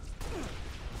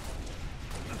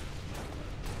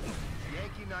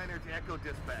 Yankee 9er to Echo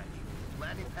Dispatch.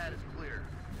 Landing pad is clear.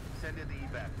 Send in the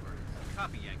evac birds.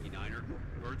 Copy, Yankee 9er.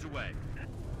 Birds away.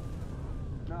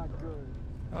 Not good.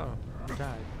 Oh, we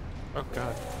died. Oh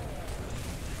god.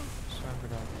 Jump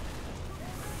it up.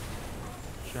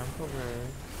 Jump away.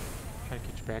 Try to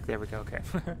get you back. There we go, okay.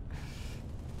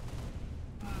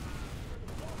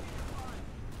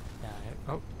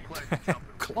 Oh.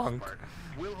 Clunk.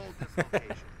 We'll hold this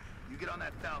location. You get on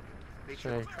that Falcon. Make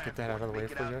Should sure I get that out of the way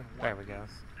for you? There we go.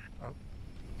 Oh.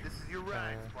 This is your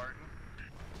ride, Spartan.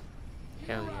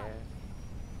 Hell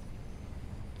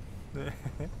yeah.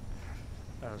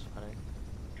 That was funny.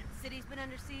 City's been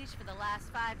under siege for the last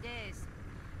 5 days.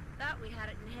 Thought we had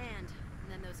it in hand,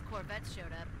 and then those corvettes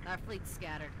showed up. Our fleet's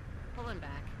scattered, pulling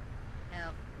back.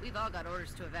 Hell, we've all got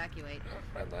orders to evacuate.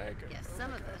 My leg. Guess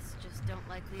some of us just don't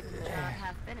like leaving the job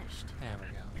half finished. There we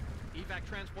go. Evac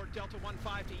transport Delta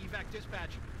 1-5 to evac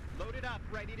dispatch. Loaded up,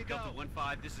 ready to go. Delta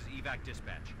 1-5, this is evac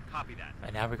dispatch. Copy that.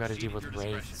 And now we got to deal with Proceed at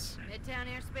your wraiths. Midtown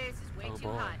airspace is way Oh, too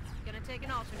boy. hot. Gonna take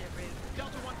an alternate route.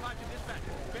 Delta 1-5 to dispatch.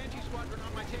 Banshee squadron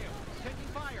on my tail.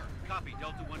 Taking fire. Copy,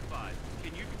 Delta 1-5.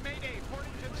 Can you... Mayday,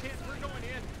 Portington's hit. We're going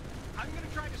in. I'm gonna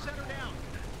try to set her down.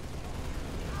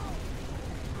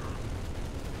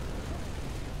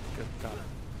 Good God.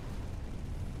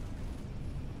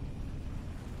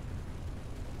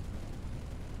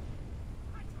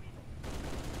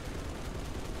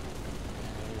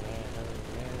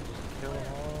 Just kill them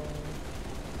all.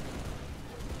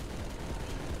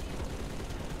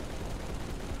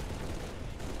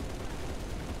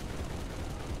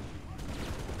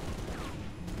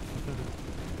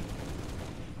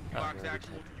 Fox really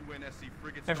actual did. to UNSC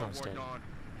frigates Everyone's start dead. work on.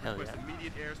 Hell Request yeah.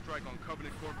 immediate airstrike on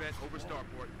Covenant Corvette over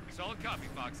Starport. Solid copy,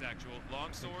 Fox Actual.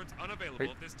 Long swords unavailable Wait.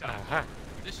 at this time. Aha.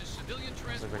 This is civilian I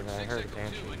transport heard 6 a Echo 2.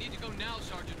 Banshee. I need to go now,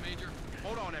 Sergeant Major.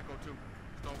 Hold on, Echo 2.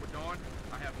 Start with Dawn.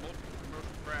 I have multiple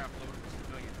commercial craft loaded with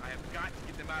civilians. I have got to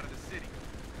get them out of the city.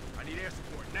 I need air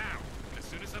support now. As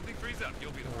soon as something frees up,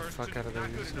 you'll be the Oh, first fuck to... out of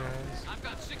Not good these enough. guys. I've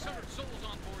got 600 souls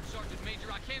on board, Sergeant Major.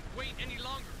 I can't wait any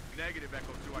longer. Negative,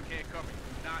 Echo 2. I can't cover you.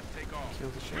 Do not take off. Kill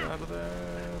the shit out of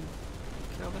them.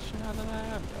 Kill the shit out of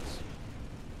them. Yes.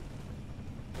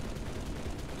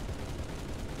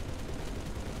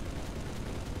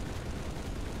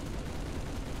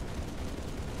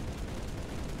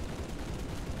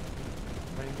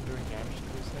 Am I even doing damage to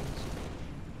these things?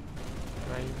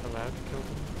 Am I even allowed to kill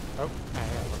them? Oh, I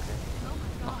am, okay.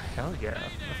 Oh, hell yeah.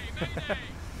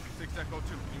 6 Echo 2.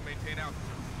 Can you maintain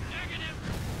altitude? Negative.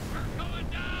 We're going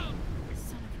down.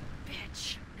 Son of a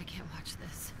bitch. I can't watch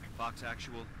this. Fox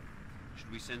Actual,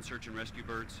 should we send search and rescue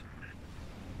birds?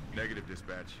 Negative,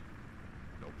 dispatch.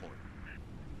 No point.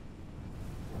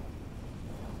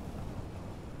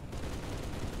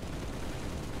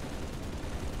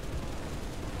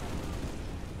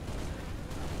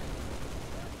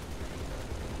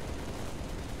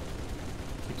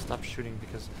 Stop shooting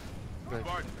because the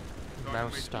Spartan,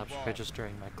 mouse stops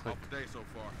registering my click. Off today so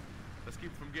far. Let's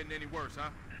keep it from getting any worse, huh?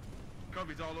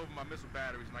 Coverage all over my missile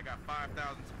batteries, and I got 5,000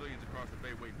 civilians across the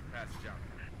bay waiting for passage out.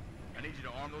 I need you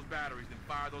to arm those batteries, then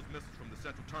fire those missiles from the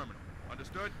central terminal.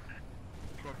 Understood?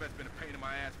 Corvette's been a pain in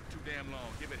my ass for too damn long.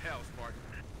 Give it hell, Spartan.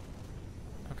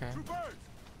 Okay. Two birds!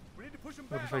 We need to push them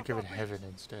What back. if I give it heaven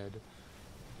instead?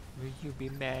 Will you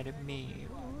be mad at me?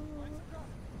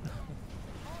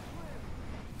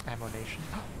 Ammunition?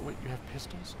 Oh, wait, you have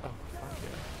pistols? Oh, fuck yeah.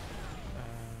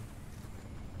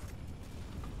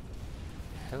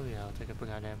 Hell yeah, I'll take a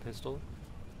goddamn pistol.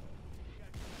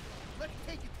 Let's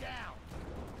take it down.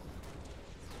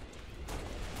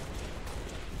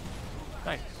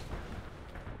 Nice.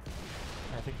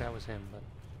 I think that was him, but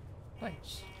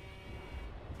nice.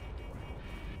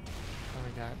 What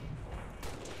we got?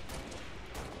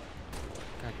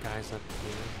 Got guys up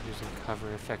here using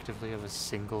cover effectively of a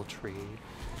single tree.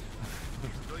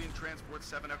 Civilian transport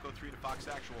 7 Echo 3 to Fox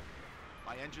Actual.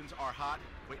 My engines are hot,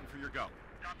 waiting for your go.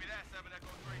 Copy that, 7 Echo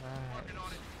 3. Right. Working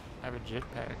on it. I have a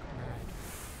jetpack. Alright.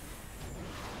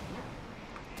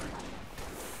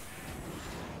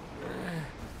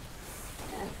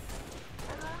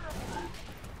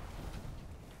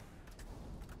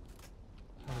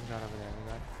 What do we got over there?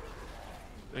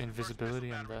 We got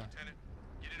invisibility on the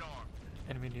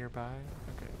enemy nearby.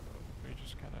 Okay, we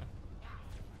just kind of.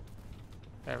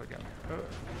 There we go.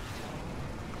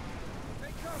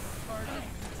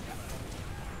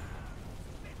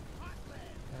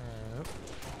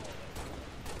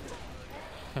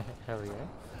 Hell yeah.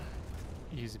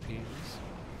 Easy peasy.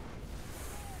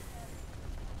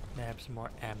 Nab some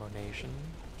more ammunition.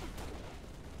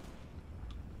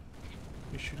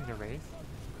 You shooting a wraith?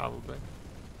 Probably.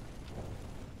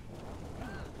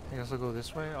 I guess I'll go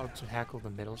this way. I'll tackle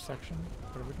the middle section.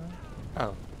 What are we doing?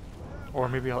 Oh. Or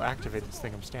maybe I'll activate this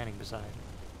thing I'm standing beside.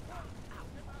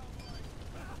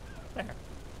 There.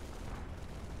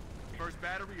 First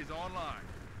battery is online.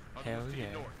 Hell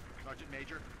yeah. North. Sergeant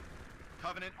Major,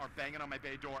 Covenant are banging on my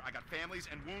bay door. I got families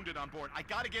and wounded on board. I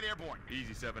gotta get airborne.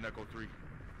 Easy, 7 Echo 3. The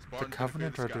Spartans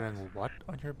Covenant are defend the doing what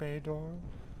on your bay door?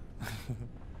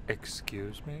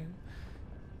 Excuse me?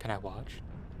 Can I watch?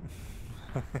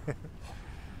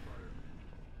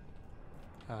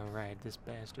 Alright, this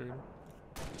bastard.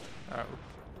 Oh.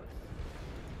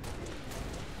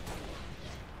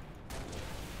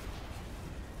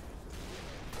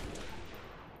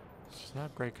 It's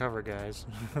not great cover, guys.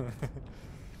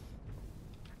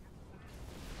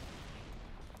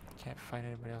 Can't find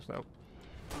anybody else though.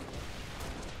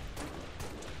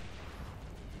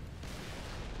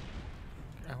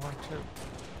 I want to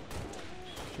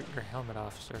shoot your helmet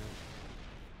off, sir.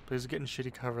 Please get in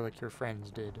shitty cover like your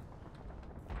friends did.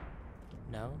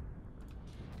 No?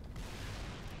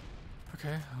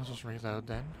 Okay, I'll just reload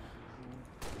then.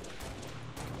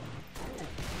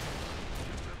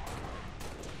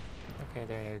 Okay,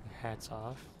 there, hats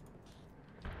off.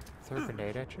 Throw a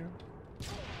grenade at you.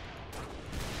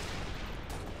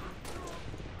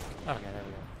 Okay, there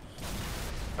we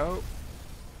go. Oh!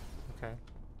 Okay.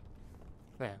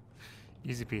 There.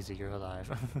 Easy peasy, you're alive.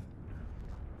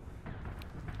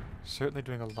 Certainly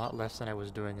doing a lot less than I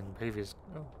was doing in previous...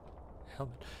 Oh,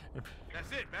 helmet.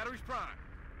 That's it, battery's prime.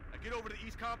 Now get over to the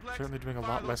East Complex. Certainly doing a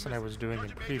lot less than I was doing in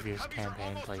previous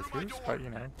campaign playthroughs, but you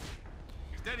know.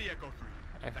 Steady, Echo 3.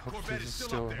 I hope this is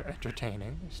still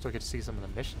entertaining. You still get to see some of the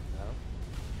missions,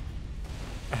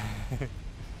 though. You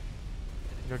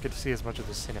don't get to see as much of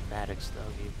the cinematics,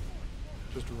 though. He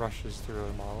just rushes through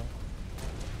them all.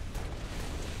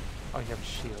 Oh, you have a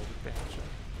shield. Gotcha.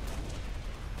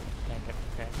 Dang it.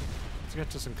 Okay. Let's get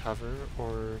to some cover,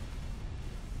 or...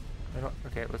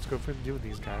 Okay, let's go for do with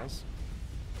these guys.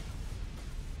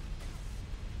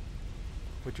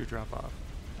 What'd you drop off?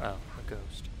 Oh, a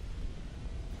ghost.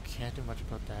 Can't do much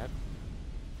about that.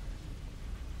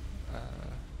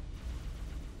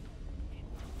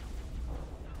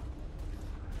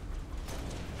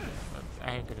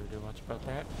 I ain't gonna do much about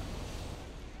that.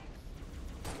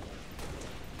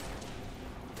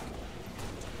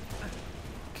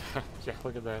 Yeah,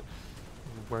 look at that.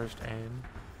 Worst aim.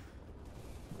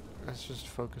 Let's just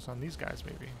focus on these guys,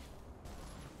 maybe.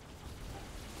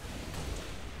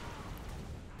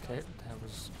 Okay, that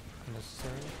was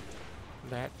unnecessary.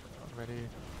 That already.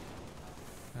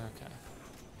 Okay.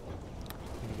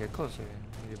 Need to get closer.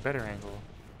 Need a better angle.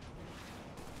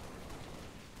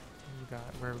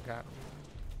 Where we got?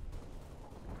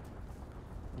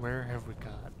 Where have we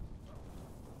got?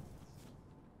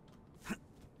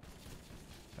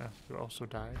 You also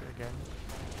died again.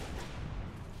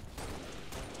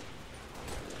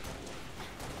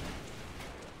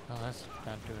 Oh, that's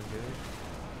not doing good.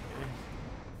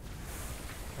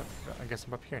 Oh, I guess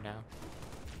I'm up here now.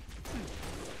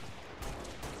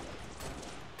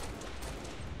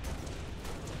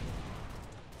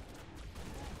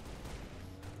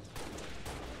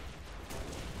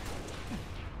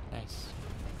 Nice.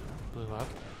 Blew up.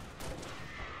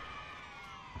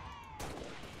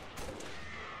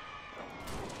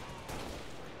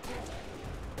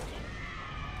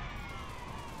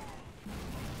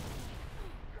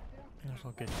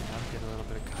 We'll get down, get a little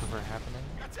bit of cover happening.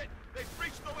 That's it! They've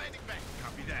reached the landing bank!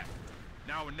 Copy that.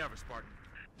 Now or never, Spartan.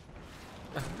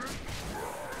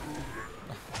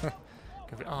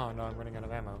 Oh no, I'm running out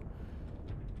of ammo.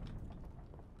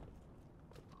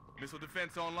 Missile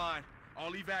defense online.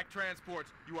 All evac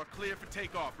transports, you are cleared for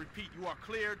takeoff. Repeat, you are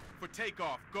cleared for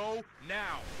takeoff. Go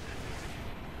now!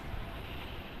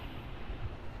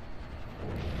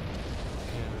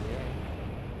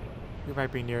 We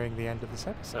might be nearing the end of this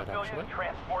episode, actually.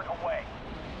 Transport away.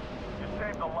 You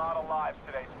saved a lot of lives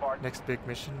today, Spartan. Next big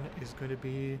mission is going to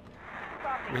be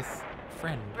with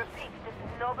Friend. Repeat, this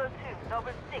is Noble 2,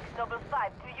 Noble 6, Noble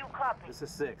 5. Do you copy? This is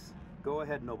 6. Go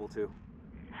ahead, Noble 2.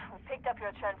 We picked up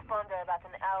your transponder about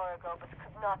an hour ago, but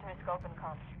could not risk open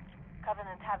comms.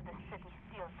 Covenant have the city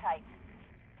sealed tight.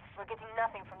 We're getting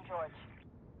nothing from George.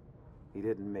 He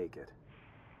didn't make it.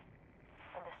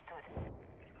 Understood.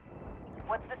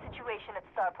 What's the situation at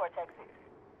Starport exit?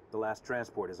 The last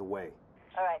transport is away.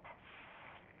 All right.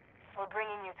 We're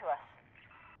bringing you to us.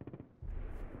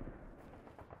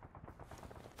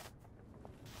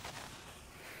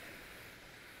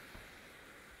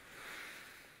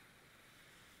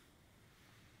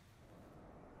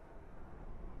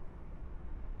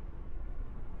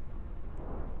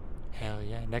 Hell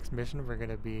yeah. Next mission, we're going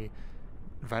to be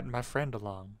inviting my friend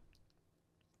along.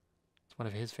 It's one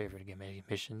of his favorite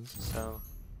missions, so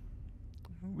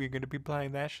we're going to be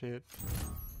playing that shit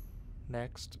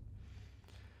next.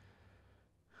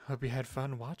 Hope you had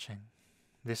fun watching.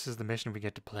 This is the mission we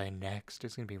get to play next.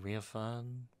 It's going to be real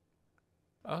fun.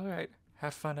 Alright,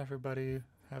 have fun everybody.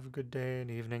 Have a good day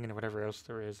and evening and whatever else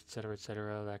there is, etc.,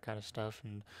 that kind of stuff.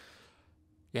 And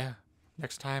yeah,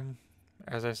 next time,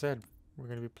 as I said, we're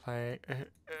going to be playing,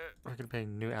 we're going to play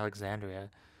New Alexandria.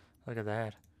 Look at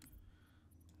that.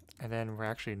 And then we're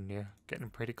actually getting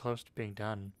pretty close to being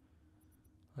done.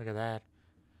 Look at that.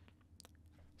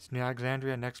 It's New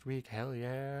Alexandria next week. Hell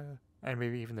yeah. And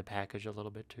maybe even the package a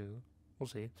little bit too. We'll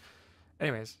see.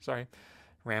 Anyways, sorry.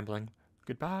 Rambling.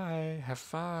 Goodbye. Have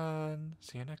fun.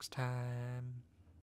 See you next time.